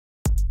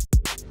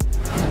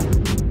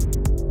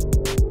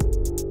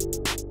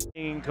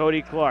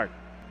Cody Clark.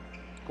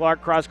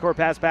 Clark cross-court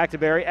pass back to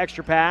Barry.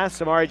 Extra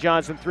pass. Omari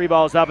Johnson, 3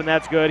 balls up, and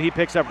that's good. He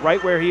picks up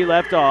right where he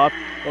left off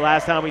the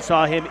last time we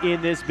saw him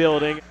in this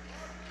building.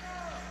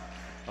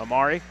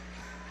 Omari.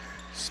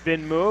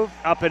 Spin move.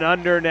 Up and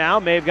under now.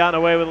 May have gotten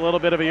away with a little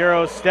bit of a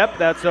Euro step.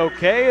 That's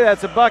okay.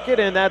 That's a bucket,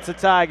 and that's a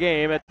tie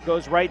game. It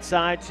goes right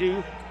side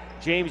to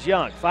James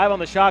Young. 5 on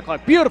the shot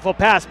clock. Beautiful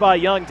pass by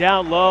Young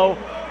down low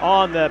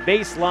on the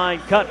baseline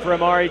cut for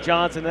Omari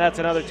Johnson. That's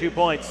another 2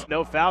 points.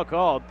 No foul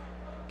called.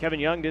 Kevin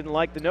Young didn't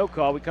like the no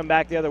call. We come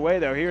back the other way,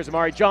 though. Here's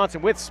Omari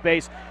Johnson with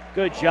space.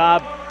 Good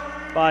job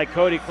by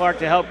Cody Clark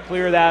to help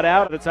clear that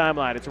out of the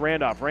timeline. It's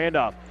Randolph.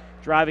 Randolph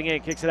driving in,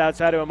 kicks it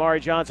outside to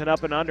Omari Johnson,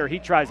 up and under. He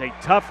tries a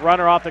tough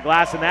runner off the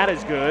glass, and that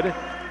is good.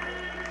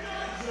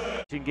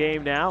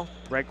 Game now.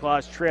 Red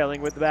Claws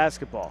trailing with the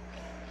basketball.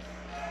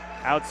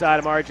 Outside,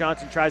 Omari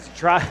Johnson tries to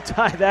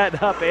tie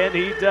that up, and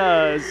he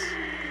does.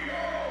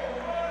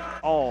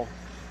 All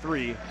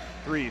 3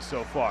 threes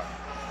so far.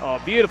 Oh,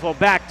 beautiful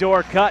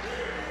backdoor cut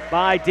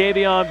by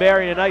Davion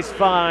Barry, and a nice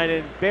find,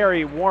 and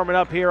Barry warming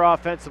up here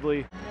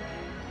offensively.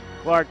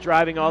 Clark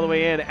driving all the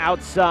way in,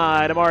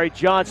 outside, Omari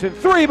Johnson.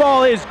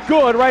 3-ball is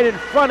good right in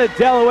front of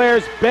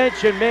Delaware's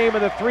bench, and Maine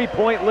with a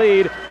 3-point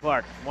lead.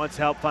 Clark wants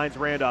help, finds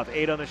Randolph.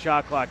 8 on the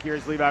shot clock.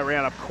 Here's Levi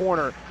Randolph,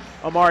 corner.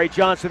 Omari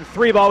Johnson,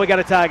 3-ball, we got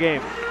a tie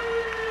game.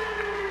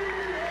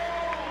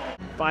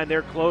 Find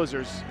their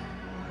closers.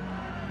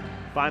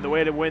 Find the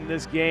way to win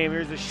this game.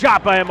 Here's a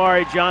shot by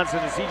Omari Johnson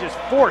as he just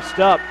forced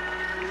up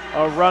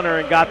a runner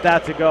and got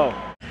that to go.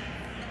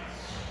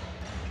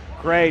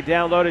 Gray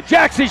downloaded.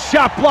 Jackson's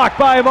shot blocked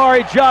by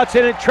Omari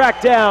Johnson and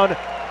tracked down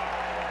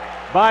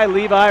by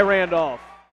Levi Randolph.